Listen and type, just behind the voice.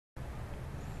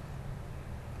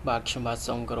បាទខ្ញុំបាទ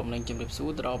សូមគោរពនឹងជំរាបសួរ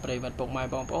ដល់ប្រិយមិត្តពុកម៉ែ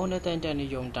បងប្អូនដែលតែងតែនិ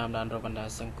យមតាមដានរកបណ្ដា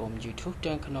សង្គម YouTube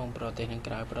ទាំងក្នុងប្រទេសនិង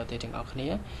ក្រៅប្រទេសទាំងអស់គ្នា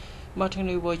បាទថ្ងៃ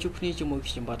នេះជួបគ្នាជាមួយ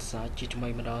ខ្ញុំបាទសាជាថ្មី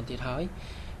ម្ដងទៀតហើយ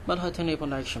បាទហើយថ្ងៃនេះប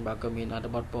ណ្ដាខ្ញុំបាទក៏មានអត្ថ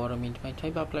បទព័ត៌មានថ្មីៗ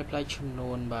បាទប្លែកៗចំ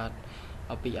នួនបាទ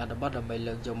ពីអត្ថបទដើម្បី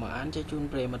លើកយកមកអានជូន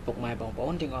ប្រិយមិត្តពុកម៉ែបងប្អូ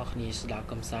នទាំងអស់គ្នាស្ដាប់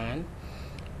កំសាន្ត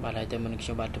បាទហើយតែមិនខ្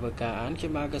ញុំបាទធ្វើការអានខ្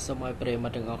ញុំបាទក៏សូមឲ្យប្រិយមិ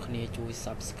ត្តទាំងអស់គ្នាជួយ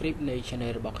Subscribe នៃ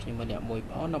Channel របស់ខ្ញុំម្នាក់មួយ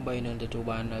ផងដើម្បីនឹងទទួល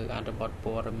បាននៅអត្ថបទ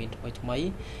ព័ត៌មានថ្មីៗ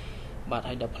បាទ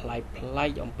ហើយដល់ប្លែ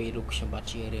កអំពីរូបខ្ញុំបាទ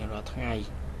ជារៀងរាល់ថ្ងៃ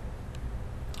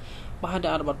បាទដ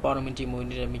ល់អត្ថបទព័ត៌មានទី1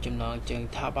នេះដែលមានចំណងជើង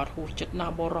ថាបាទហួសចិត្តណា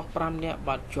ស់បរិសុទ្ធ5នាក់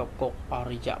បាទជាប់គុកអស់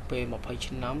រយៈពេល20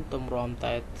ឆ្នាំទម្រាំ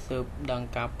តែស៊ើបដឹង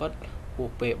ការពិតហួស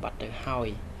ពេលបាត់ទៅហើយ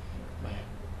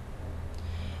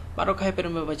បាទអូខេពេល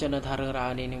មើលវចនថារឿងរ៉ា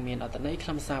វនេះនឹងមានអត្ថន័យខ្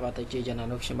លឹមសារបាទទៅជាយ៉ាងណា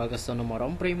នោះខ្ញុំបាទក៏សូមអ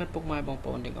រំប្រិយមិត្តពុកម៉ែបងប្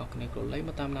អូនទាំងអស់គ្នាគ្រប់លេខម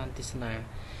កតាមដានទស្សនា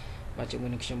បាទជាមួយ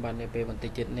នឹងខ្ញុំបាទនៅពេលបន្តិ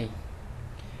ចទៀតនេះ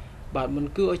បាទមិន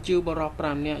គឺឲ្យជឿបរិសុទ្ធ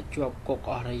5នាក់ជាប់គុក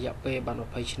អស់រយៈពេលបាទ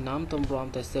20ឆ្នាំទម្រាំ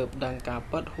តែស៊ើបដឹងការ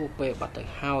ពិតហួសពេលបាត់ទៅ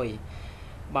ហើយ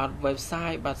បាទ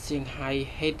website បាទ Shanghai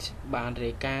Hate បាន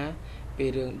រាយការណ៍ពី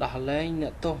រឿងដោះលែងអ្ន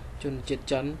កទោសជនជាតិ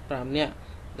ចិន5នាក់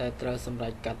ដែលត្រូវសម្រេ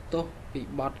ចកាត់ទោសពី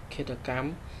បទឃាតកម្ម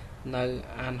នៅ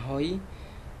អានហុយ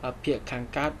ភាគខាង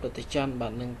កើតប្រទេសចិនបា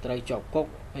ទនឹងត្រូវជាប់គុក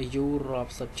អាយុរា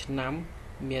ប់សិបឆ្នាំ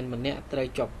មានម្នាក់ត្រូវ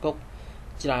ជាប់គុក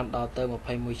ច្រើនដល់ទៅ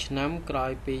21ឆ្នាំក្រោ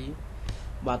យពី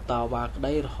បាទតវ៉ាក្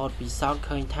តីរហូតពិសោធន៍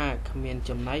ឃើញថាគ្មាន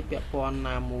ចំណែកពាក់ព័ន្ធ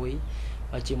ណាមួយ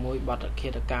ជាមួយបទឃា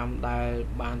តកម្មដែល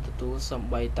បានទទួលសំ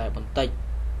បីតែបន្តិច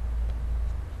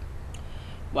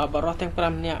បាទបរិសុទ្ធទាំង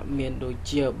5នាក់មានដូច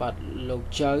ជាបាទលោក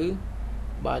ជៅ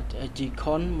បាទជី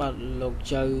ខុនបាទលោក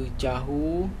ជៅចាហូ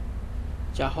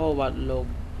បាទលោក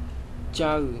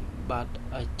ចៅបាទ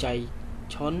ចៃ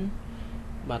ឈុន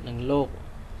បាទនឹងលោក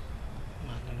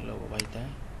អ្វីតា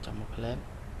ចាំមកផ្លែ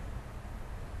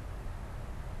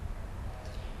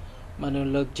បាទនឹង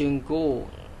លើកជើងគោ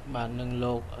បាទនឹង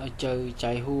លោកចៅ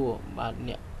ចៃហួរបាទ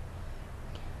អ្នក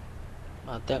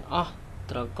បាទទាំងអស់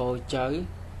ត្រូវកោចៅ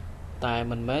តែ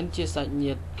មិនមែនជាសាច់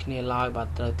ញាតិគ្នាឡើយបាទ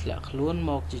ត្រូវធ្លាក់ខ្លួន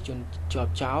មកជាជនជា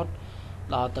ប់ចោទ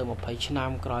ដល់ទៅ20ឆ្នាំ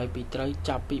ក្រោយពីត្រូវ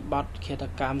ចាប់ពីបទឃាត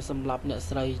កម្មសម្លាប់អ្នក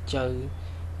ស្រីចៅ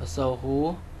សូហួរ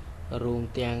រួម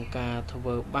ទាំងការធ្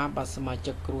វើបាបបាទសមា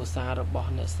ជិកគ្រួសាររបស់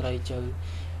អ្នកស្រីចៅ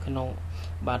ក្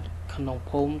នុង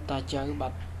ភូមិតាចៅបា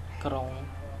ទក្រុង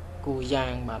គូយ៉ា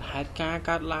ងបាទហេតុការណ៍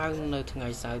កើតឡើងនៅថ្ងៃ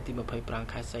សៅរ៍ទី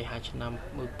25ខែសីហាឆ្នាំ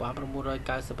1996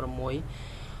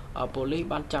ប៉ូលីស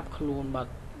បានចាប់ខ្លួនបាទ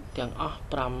ទាំងអស់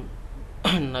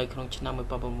5នៅក្នុងឆ្នាំ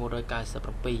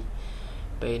1997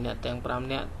ពេលអ្នកទាំង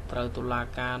5នាក់ត្រូវតុលា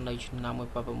ការនៅឆ្នាំ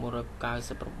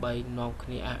1998នាំគ្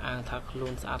នាអះអាងថាខ្លួ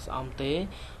នស្អាតស្អំទេ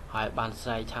ហើយបានស្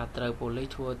រែកថាត្រូវប៉ូលីស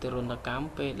ធ្វើទរណកម្ម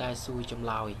ពេលដែលសួរចម្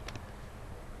លើយ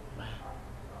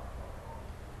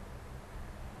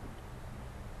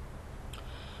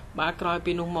បាទក្រោយ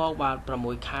ពីនោះមកបាទ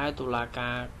6ខែតុលា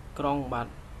ការក្រុងបាទ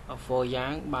ហ្វូយ៉ា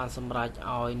ងបានសម្រេច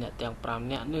ឲ្យអ្នកទាំង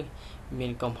5នាក់នេះមា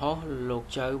នកំហុសលោក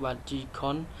ចៅបាទជី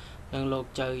ខុននិងលោក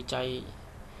ចៅ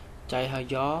ចៃហើ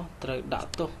យត្រូវដាក់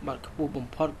ទោសបាទខ្ពស់បំ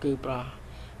ផុតគឺប្រ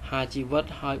ហារជីវិត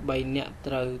ហើយ3នាក់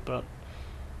ត្រូវ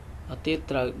ទៀត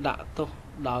ត្រូវដាក់ទោស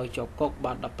ដោយជាប់គុក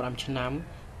បាទ15ឆ្នាំ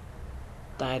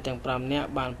តែទាំង5នាក់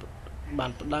បាន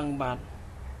ប្តឹងបាទ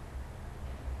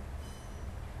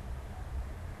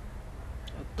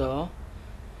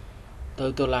ទៅ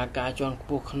តុលាការជាន់ខ្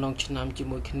ពស់ក្នុងឆ្នាំជា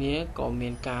មួយគ្នាក៏មា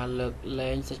នការលើក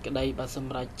លែងសេចក្តីបាទស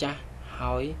ម្រេចចាស់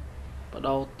ហើយប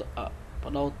ដូ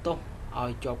រទោសឲ្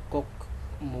យជាប់គុក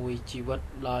មួយជីវិត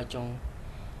ដល់ចុ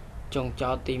ង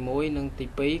ចោតទី1និងទី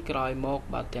2ក្រោយមក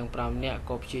បាទទាំង5នាក់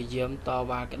ក៏ព្យាយាមត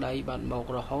វ៉ាក្តីបាទមក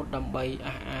រហូតដើម្បី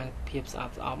អះអាងភាពស្អា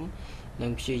តស្អំនិ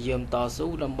ងព្យាយាមតស៊ូ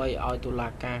ដើម្បីឲ្យតុលា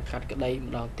ការកាត់ក្តី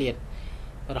ម្ដងទៀត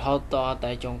រហូតត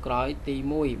តែចុងក្រោយទី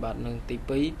1បាទនិងទី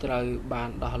2ត្រូវបាន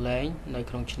ដោះលែងនៅ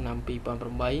ក្នុងឆ្នាំ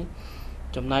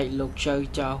2008ចំណែកលោកចៅ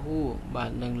ចាហួរបា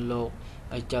ទនិងលោក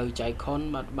ចៅចៃខុន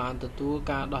បានទទួល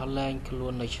ការដោះលែងខ្លួ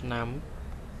ននៅឆ្នាំ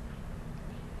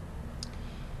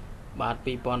បាទ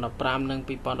2015និង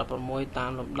2016តា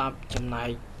មលំដាប់ចំណែក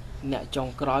អ្នកចុង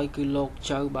ក្រោយគឺលោក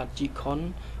ចៅបាទជីខុន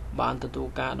បានទទួល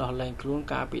ការដោះលែងខ្លួន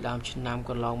កាលពីដើមឆ្នាំ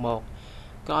កន្លងមក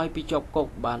ក្រោយពីជាប់គុក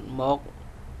បានមក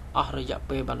អស់រយៈ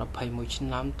ពេលបាន21ឆ្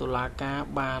នាំតុលាការ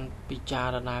បានពិចា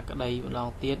រណាក្តីម្ដង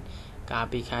ទៀតកាល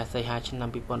ពីខែសីហាឆ្នាំ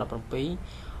2017ឲ្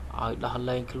យដោះ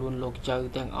លែងខ្លួនលោកចៅ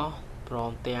ទាំងអស់ព្រ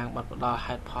មទាំងបានផ្ដល់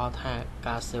ហេតុផលថា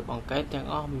ការស៊ើបអង្កេតទាំង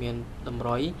អស់មានតម្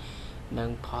រុយនិង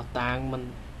ផុសតាង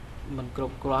មិនគ្រ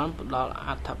ប់គ្រាន់ផ្ដល់អ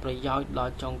ត្ថប្រយោជន៍ដ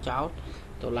ល់ចុងចោត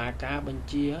តុលាការបញ្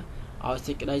ជាឲ្យ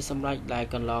សេចក្តីសម្រេចដែល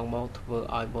កន្លងមកធ្វើ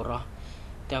ឲ្យបុរស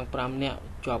ទាំង5នាក់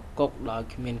ជាប់គុកដោយ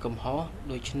គ្មានកំហុស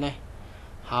ដូច្នេះ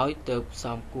ហើយទៅផ្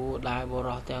សំគួរដែលប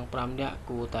រិះទាំង5នាក់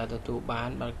គួរតែទទួលបាន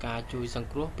បានការជួយសង្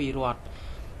គ្រោះពីរដ្ឋ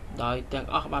ដោយទាំង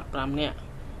អស់បាត់5នាក់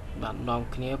បាននាំ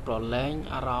គ្នាប្រឡែង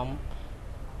អារម្មណ៍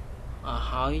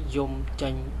ហើយយំចេ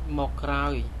ញមកក្រោ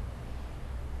យ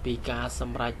ពីការស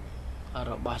ម្រេច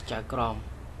របស់ចៅក្រម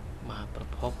មហាប្រ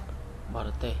ភពបរ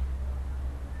ទេស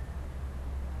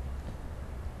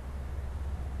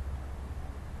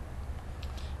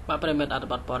បាទប្រិមិត្តអត្ថ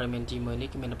បទព័ត៌មានទី1នេះ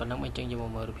គឺមានប៉ុណ្ណឹងអញ្ចឹងយើងម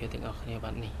កមើលរូបភាពទាំងអស់គ្នា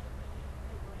បាទនេះ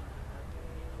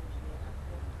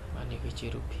បាទនេះគឺជា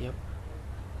រូបភាព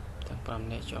ទាំង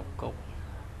5នាក់ជាប់គុក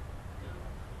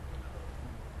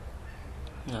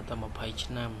តែ20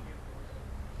ឆ្នាំ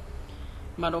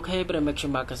បាទអូខេប្រិមិត្តខ្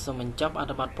ញុំបាទក៏សូមបញ្ចប់អត្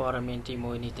ថបទព័ត៌មានទី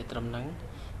1នេះទៅត្រឹមហ្នឹង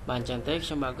បាទអញ្ចឹងទេខ្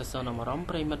ញុំបាទក៏សូមអរំ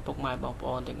ប្រិមិត្តពុកម៉ែបងប្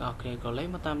អូនទាំងអស់គ្នាក៏លេខ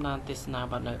មកតាមដានទេសនា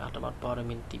បាទនៅអត្ថបទព័ត៌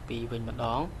មានទី2វិញម្ដ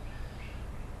ង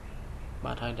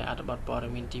បាទហើយដែលអត្ថបទព័ត៌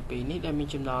មានទី2នេះដែលមាន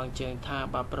ចំណងជើងថា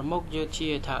បាទប្រមុខយោធា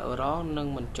ថាអ៊ឺរ៉ុបនឹង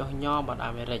មិនចុះញ៉បាទ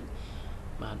អាមេរិក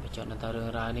បាទបញ្ចប់នៅតែរឿង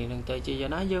រ៉ាវនេះនឹងទៅជាយ៉ា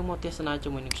ងណាយើងមកទេសនាជា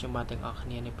មួយនឹងខ្ញុំបាទទាំងអស់គ្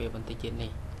នានៅពេលបន្តិចទៀត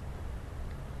នេះ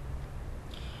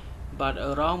បាទ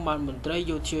អ៊ឺរ៉ុបបានមន្ត្រី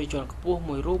យោធាជាន់ខ្ពស់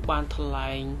មួយរូបបានថ្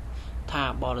លែងថា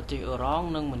បរទេសអ៊ឺរ៉ុប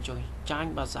នឹងមិនចុះចាញ់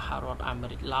បាទសហរដ្ឋអាមេ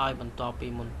រិកឡើយបន្ទាប់ពី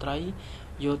មន្ត្រី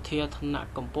យោធាថ្នាក់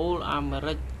កម្ពុជាអាមេ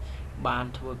រិកបាន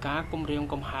ធ្វើការគំរាម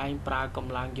កំហែងប្រើក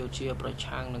ម្លាំងយោធាប្រ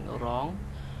ឆាំងនឹងអ៊ឺរ៉ុប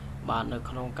បាទនៅ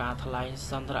ក្នុងការថ្លែង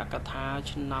សន្ទរកថា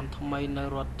ឆ្នាំថ្មីនៅ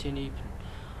រដ្ឋធា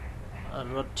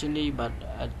នីបាទ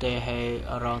ទេហេ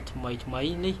រ៉ុបថ្មី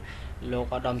នេះលោក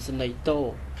ឧត្តមសេនីយ៍តូ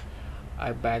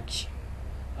អៃបាក់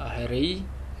ហេរី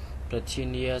ប្រធា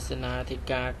នាសេនាធិ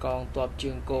ការកងទ័ព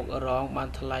ជើងគោកអ៊ឺរ៉ុបបាន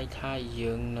ថ្លែងថា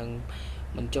យើងនឹង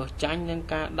មិនចុះចាញ់នឹង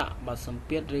ការដាក់បទសម្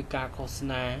ពាធឬការឃោស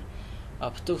នា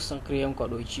ផ្ទុះសង្គ្រាមក៏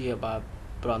ដូចជាបាទ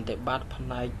ប្រតិបត្តិផ្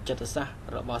នែកចិត្តសាស្ត្រ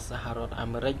របស់សហរដ្ឋអា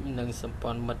មេរិកនិងសម្ព័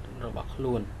ន្ធមិត្តរបស់ខ្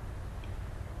លួន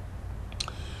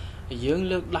យើង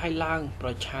លើកដៃឡើងប្រ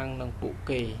ឆាំងនឹងពួក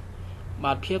គេ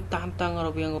បាទភាពតានតឹងរ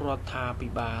វាងរដ្ឋាភិ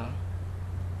បាល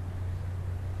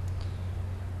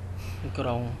ក្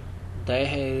រុងតេ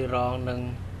ហេរ៉ុបនិង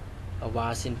វ៉ា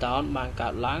ស៊ីនតោនបានកើ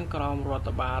តឡើងក្រោមរដ្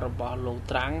ឋបាលរបស់លោក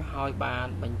ត្រាំងហើយបាន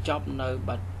បញ្ចប់នៅ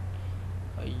បាត់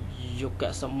យុគ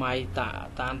សម័យ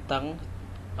តានតឹង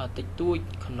តិចតួច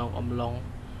ក្នុងអំឡុង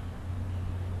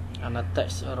អាណត្តិ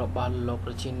របស់លោក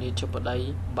ប្រធានាធិបតី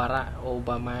បារ៉ាក់អូ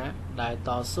បាម៉ាដែលត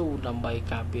ស៊ូដើម្បី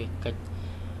ការពារកិច្ច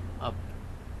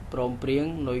ព្រមព្រៀង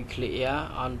នុយក្លេអ៊ែរ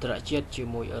អន្តរជាតិជា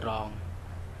មួយអ៊ឺរ៉ុប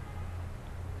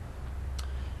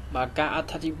បាទការអ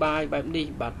ធិប្បាយបែបនេះ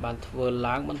បានធ្វើ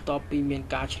ឡើងបន្ទាប់ពីមាន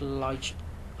ការឆ្លើ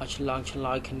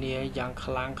យគ្នាយ៉ាង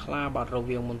ខ្លាំងក្លាបាទរ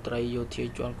វាងមន្ត្រីយោធា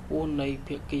ជាន់ខ្ពស់នៃ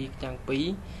ភាគីទាំងពីរ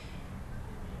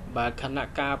បាទគណៈ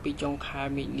ការពីចុងខែ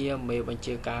មិនិនាមេបញ្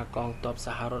ជាការកងទ័ពស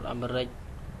ហរដ្ឋអាមេរិក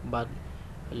បាទ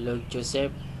លោក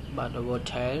Joseph បាទ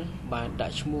Votel បានដា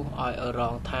ក់ឈ្មោះឲ្យអ៊ឺរ៉ុ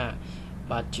បថា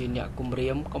បាទជាអ្នកគម្រា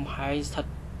មកំហែង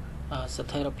ស្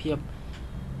ថិរភាព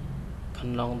ក្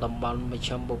នុងតំបន់មជ្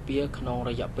ឈិមបូព៌ាក្នុង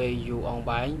រយៈពេលយូរអង្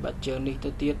វែងបាទជើងនេះទៅ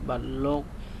ទៀតបាទលោក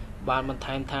បានបន្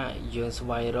ថែមថាយើងស្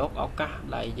វែងរកឱកាស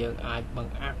ដែលយើងអាចប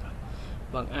ង្អាក់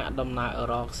ដំណើរអ៊ឺ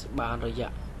រ៉ុបបានរយៈ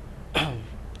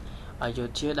យោ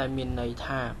ធាដែលមានន័យ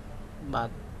ថាបាទ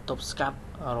ទប់ស្កាត់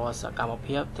រាល់សកម្ម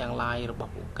ភាពទាំងឡាយរប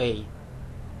ស់ពួកគេ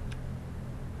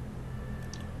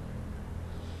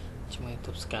ជាមួយទ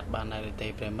ប់ស្កាត់បានដែរទេ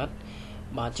ប្រិមិត្ត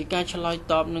បាទជាការឆ្លើយ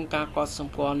តបនឹងការកត់ស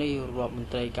ម្គាល់នេះរដ្ឋមន្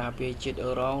ត្រីការពារជាតិ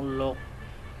អ៊ឺរ៉ុបលោក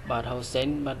បាទហូសេន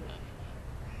បាទ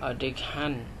អឌីខា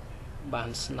នបាន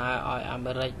ស្នើឲ្យអា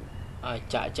មេរិក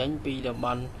ចាក់ចេញពីតំប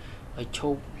ន់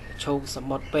ឈោកស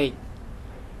មុទ្រពេក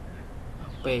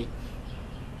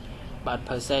បាទ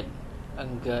percent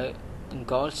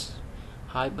Engels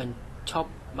ហើយបញ្ឈ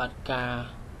ប់បាត់ការ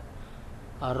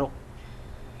រ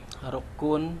ក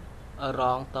គួនរ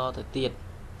ងតទៅទៀត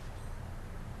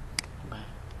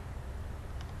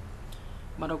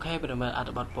បាទអូខេប្រិមត្តអត្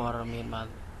ថបទព័ត៌មានបាទ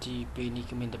ទី2នេះ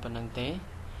គឺមានតែប៉ុណ្្នឹងទេ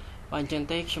បាទអញ្ចឹង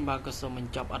ទេខ្ញុំបាទក៏សូមប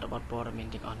ញ្ចប់អត្ថបទព័ត៌មាន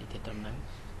ទាំងអស់នេះទៅត្រឹមហ្នឹង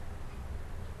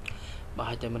បាទ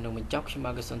ហើយតែមិននឹងបញ្ចប់ខ្ញុំ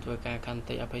បាទក៏សូមធ្វើការខន្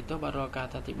តីអភ័យទោសបាទរាល់ការអ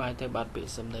ធិប្បាយទៅបាទពាក្យ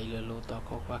សម្ដីលើលោត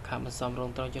ខុសខ្វះខាតមិនសមរ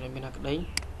ម្យត្រូវចំណុចមានក្តី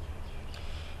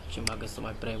ខ្ញុំបាទក៏សូម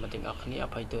ឲ្យប្រិយមិត្តទាំងអស់គ្នាអ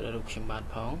ភ័យទោសដល់រូបខ្ញុំបាទ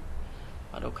ផង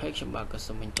បាទអូខេខ្ញុំបាទក៏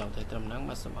សូមបញ្ចប់តែត្រឹមហ្នឹង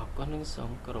បាទសូមអរគុណនិងសូម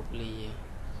គោរពលា